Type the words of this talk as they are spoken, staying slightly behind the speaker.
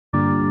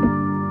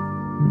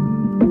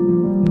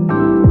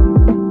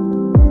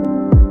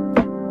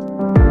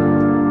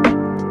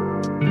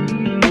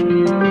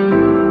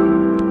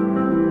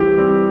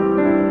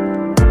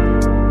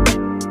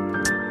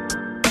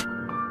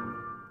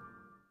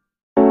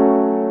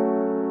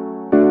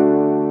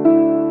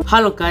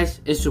Hello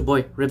guys, it's your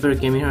boy River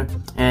Gaming here,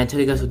 and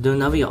today guys we're doing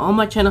another video on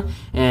my channel,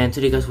 and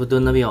today guys we're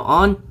doing another video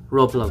on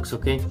Roblox,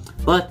 okay?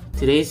 But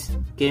today's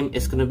game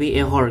is gonna be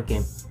a horror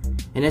game,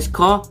 and it's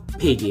called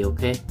Piggy,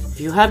 okay? If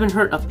you haven't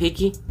heard of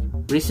Piggy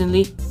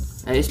recently,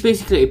 it's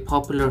basically a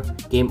popular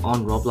game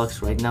on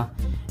Roblox right now.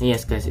 And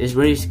yes guys, it's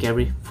very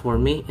scary for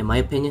me in my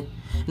opinion,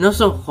 and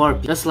also horror,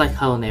 just like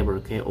Hello Neighbor,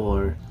 okay?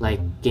 Or like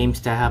games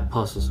that have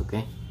puzzles,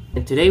 okay?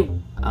 And today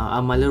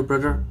my little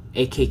brother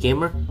AK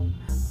Gamer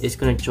is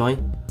gonna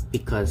join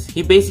because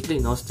he basically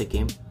knows the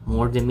game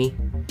more than me.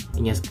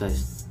 And yes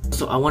guys,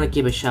 so I want to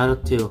give a shout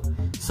out to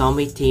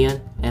Zombie Tian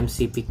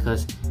MC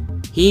because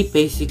he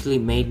basically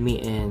made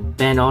me in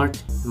fan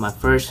art, my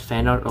first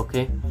fan art,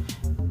 okay?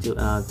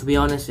 To be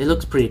honest, it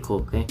looks pretty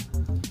cool, okay?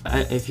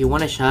 If you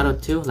want a shout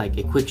out too, like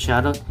a quick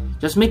shout out,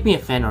 just make me a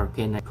fan art,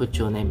 okay? And I put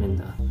your name in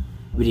the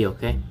video,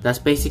 okay? That's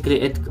basically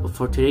it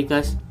for today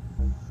guys.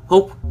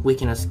 Hope we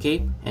can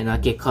escape and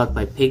not get caught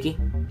by Piggy.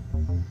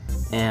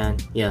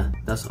 And yeah,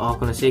 that's all I'm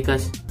gonna say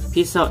guys.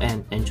 Peace out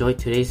and enjoy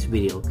today's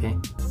video, okay?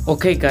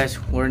 Okay guys,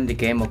 we're in the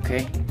game,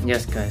 okay?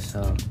 Yes guys,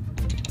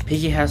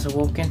 Piggy has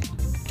awoken.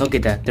 Look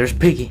at that, there's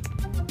Piggy.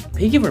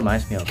 Piggy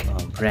reminds me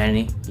of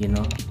Granny, you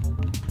know?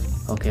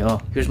 Okay, oh,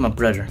 here's my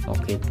brother.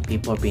 Okay,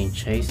 people are being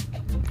chased.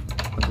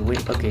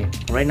 Okay,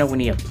 right now we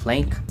need a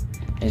plank,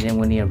 and then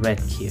we need a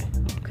red key,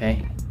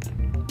 okay?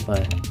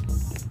 But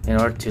in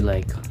order to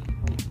like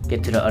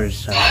get to the other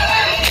side.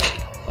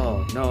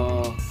 Oh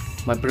no,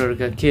 my brother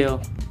got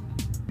killed.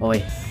 Oh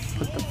wait,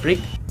 what the freak?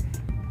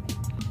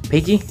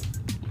 Piggy?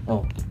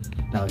 Oh,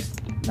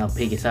 now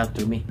Piggy's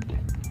after me.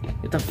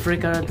 Get the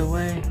freak out of the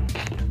way.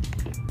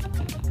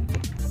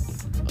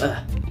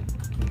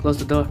 Close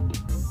the door.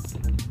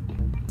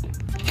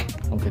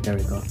 Okay, there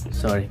we go.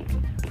 Sorry.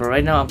 For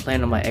right now, I'm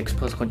playing on my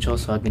Xbox control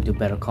so I can do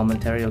better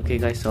commentary. Okay,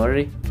 guys,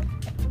 sorry.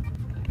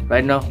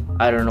 Right now,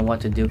 I don't know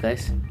what to do,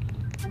 guys.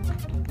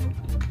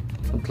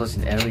 I'm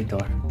closing every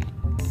door.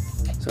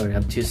 Sorry,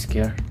 I'm too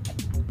scared.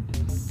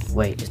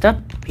 Wait, is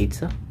that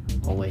pizza?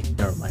 Oh wait,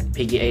 never mind.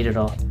 Piggy ate it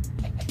all.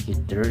 You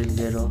dirty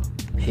little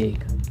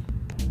pig.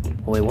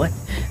 Oh wait, what?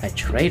 A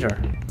traitor.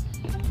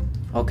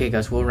 Okay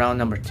guys, we're round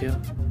number 2.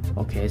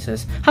 Okay, it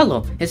says,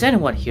 hello, is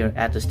anyone here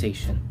at the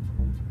station?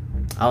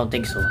 I don't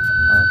think so.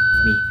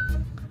 Me.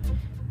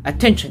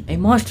 Attention, a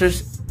monster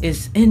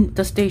is in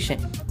the station.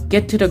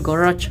 Get to the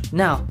garage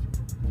now.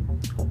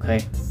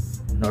 Okay,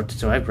 in order to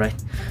survive, right?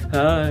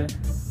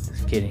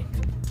 Just kidding.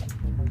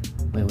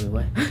 Wait,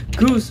 what?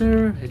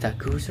 Gooser! Is that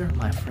Gooser?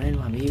 My friend,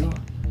 my amigo?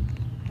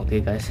 Okay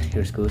guys,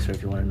 here's Gooser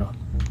if you wanna know.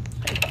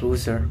 Hey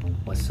Gooser,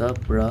 what's up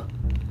bro?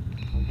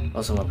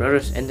 Also my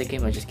brother's in the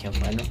game, I just can't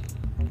find him.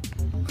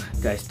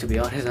 Guys, to be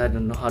honest, I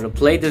don't know how to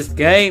play this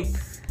game.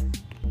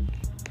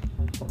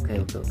 Okay,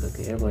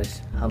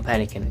 everybody's... I'm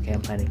panicking, okay,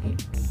 I'm panicking.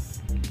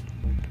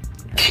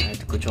 I have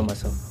to control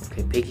myself.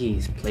 Okay, Piggy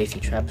is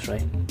placing traps,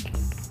 right?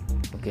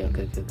 Okay,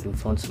 we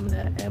found some of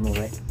that ammo,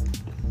 right?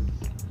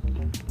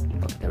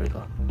 Okay, there we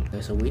go.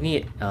 Okay, so we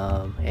need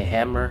a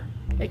hammer,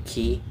 a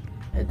key,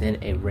 and then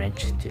a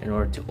wrench in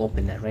order to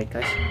open that, right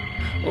guys?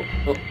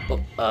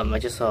 I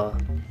just saw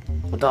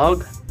a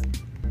dog.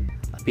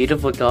 A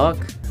beautiful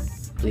dog.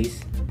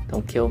 Please,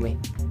 don't kill me.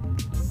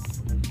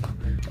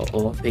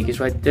 Piggy's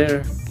right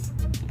there.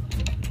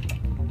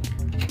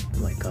 Oh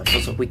my gosh.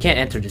 Also, we can't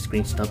enter this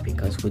green stuff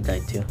because we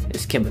died too.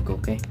 It's chemical,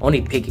 okay?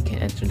 Only Piggy can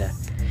enter that.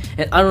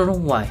 And I don't know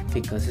why,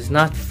 because it's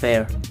not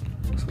fair.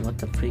 So what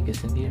the freak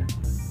is in here?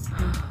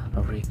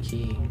 A red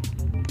key.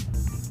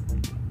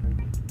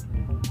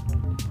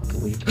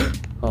 Okay,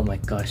 oh my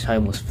gosh, I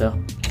almost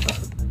fell.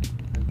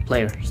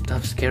 Player,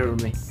 stop scaring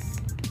me.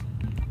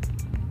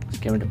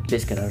 Scaring the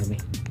biscuit out of me.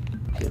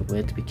 Okay, we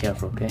have to be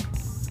careful, okay?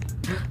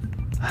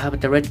 I have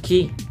the red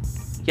key.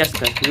 Yes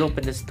guys, we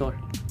open this door.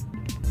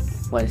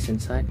 What is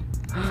inside?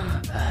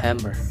 A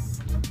hammer.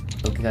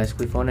 Okay guys,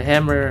 we found a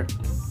hammer.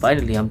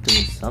 Finally, I'm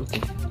doing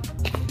something.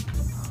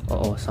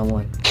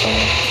 Someone.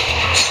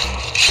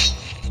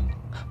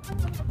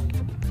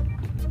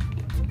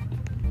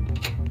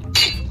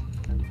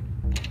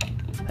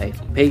 Hey,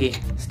 Piggy,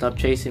 stop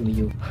chasing me,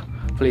 you.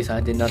 Please,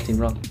 I did nothing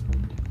wrong.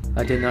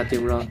 I did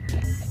nothing wrong.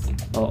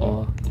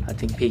 I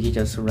think Piggy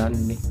just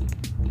surrounded me.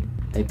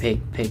 Hey,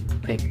 pig.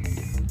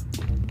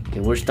 Okay,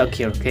 we're stuck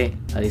here, okay?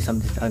 At least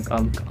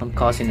I'm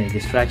causing a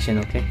distraction,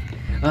 okay?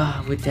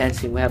 We're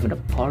dancing, we're having a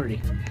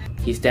party.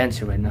 He's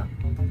dancing right now.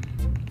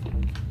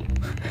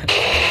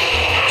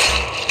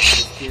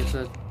 It's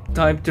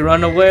time to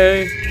run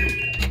away.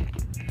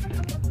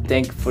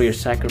 Thank you for your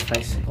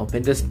sacrifice.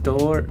 Open this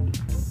door.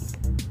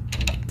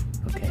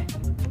 Okay.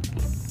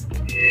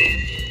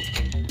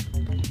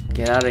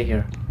 Get out of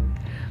here.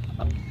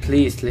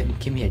 Please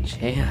give me a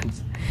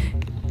chance.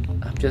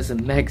 I'm just a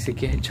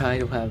Mexican trying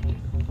to have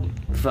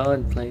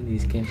fun playing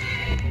these games.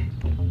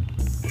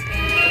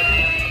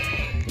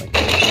 My God,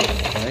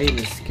 this game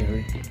is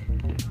scary.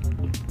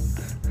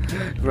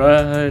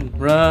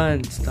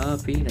 Run!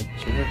 Stop being a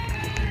jerk.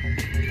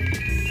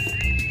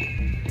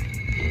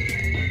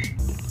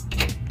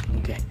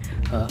 Okay,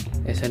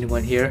 is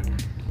anyone here?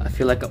 I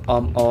feel like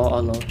I'm all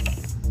alone.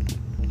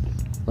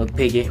 Look,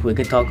 Piggy, we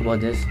can talk about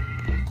this.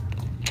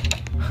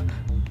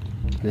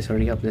 Let's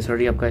hurry up, guys.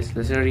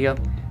 Let's hurry up.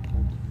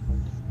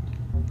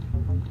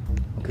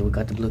 Okay, we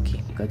got the blue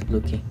key.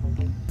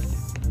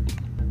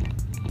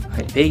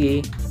 Hey,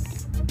 Piggy.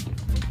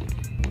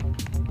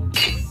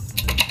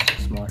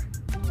 Smart.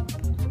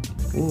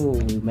 Ooh,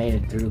 we made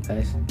it through,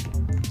 guys.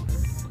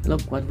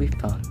 Look what we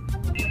found.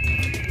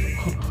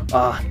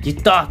 Ah, you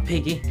thought,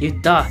 Piggy. You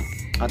thought.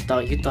 You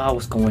thought I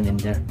was going in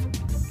there.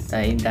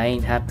 That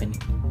ain't happening.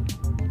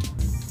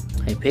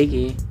 Hey,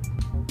 Piggy.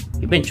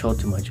 You've been trolled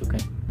too much, okay?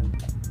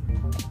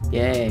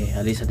 Yay,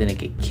 at least I didn't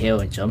get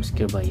killed and jump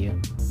scared by you.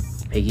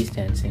 Piggy's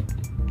dancing.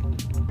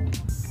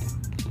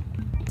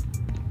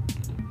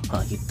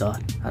 Oh, you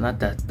thought. I'm not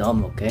that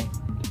dumb, okay?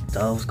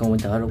 Thought I was going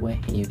the other way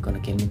and you're gonna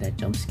give me that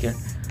jump scare?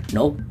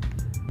 Nope.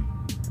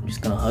 I'm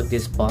just gonna hug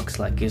this box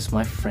like it's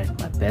my friend,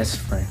 my best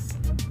friend.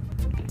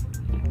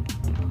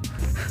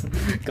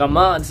 Come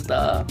on,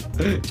 stop.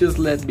 Just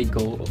let me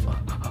go.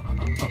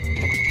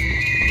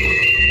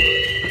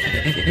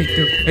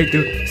 Hey,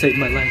 dude, save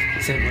my life,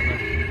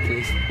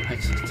 please. I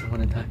just don't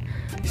wanna die.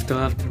 He's still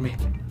after me.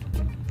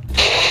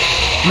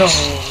 No,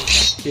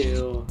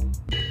 kill.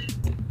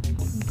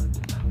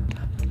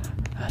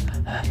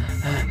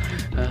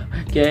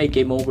 Okay,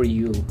 game over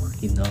you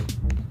know.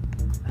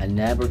 I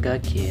never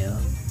got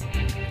killed.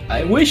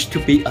 I wish to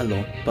be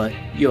alone, but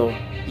you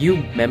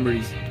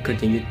memories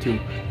continue to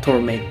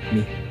torment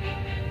me.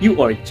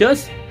 You are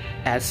just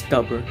as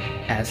stubborn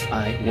as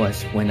I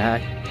was when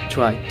I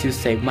tried to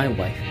save my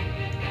wife.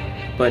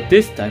 But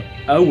this time,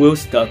 I will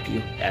stop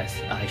you, as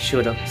I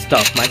should have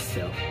stopped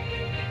myself.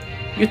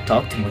 You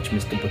talk too much,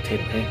 Mr.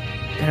 Potato Head.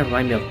 You kinda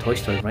remind me of Toy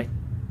Story, right?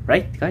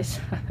 Right, guys?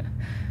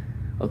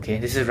 Okay,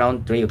 this is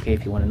round 3, okay,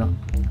 if you wanna know.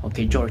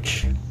 Okay,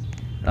 George.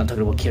 I'm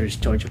talking about Curious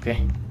George,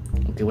 okay?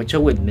 Okay, watch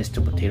out with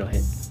Mr. Potato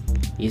Head.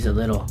 He's a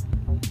little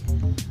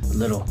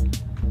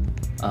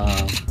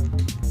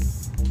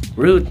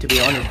rude, to be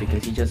honest,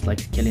 because he just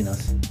likes killing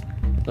us.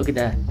 Look at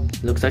that.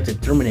 Looks like the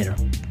Terminator.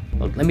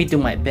 Look, let me do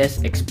my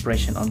best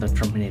expression on the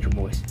Terminator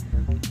voice.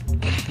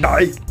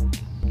 Die!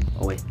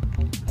 Oh wait,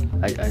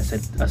 I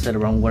said the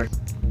wrong word.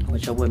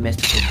 Watch out with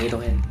Mr. Potato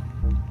Head.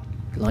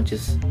 He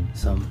launches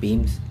some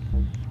beams.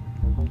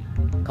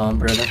 Come on,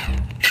 brother.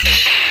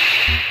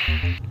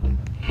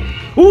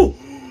 Oh!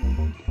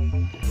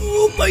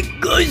 Oh my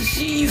gosh,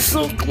 she's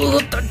so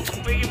close. That's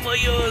me, my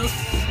ass.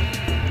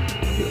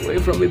 Get away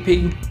from me,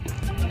 Piggy.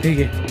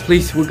 Piggy,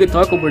 please, we could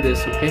talk over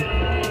this, okay?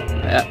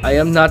 I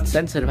am not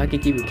sensitive. I can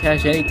give you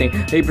cash, anything.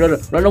 Hey, brother,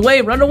 run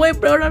away, brother.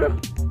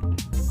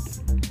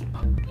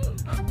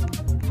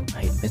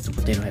 Hey, Mr.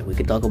 Potato Head, we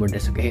can talk over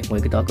this, okay?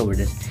 We can talk over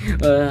this.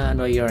 I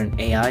know you're an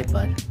AI,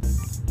 but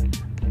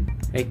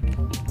hey,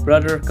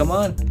 brother, come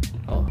on.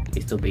 Oh,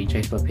 he's still being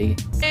chased by Piggy.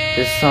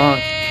 This song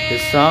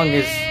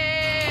is.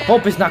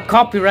 Hope it's not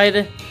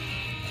copyrighted.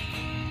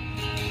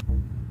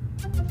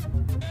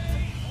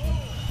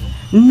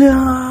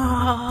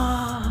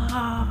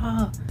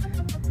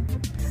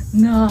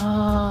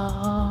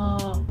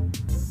 No,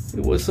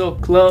 it was so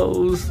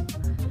close.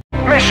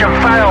 Mission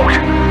failed.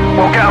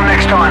 We'll get them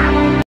next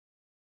time.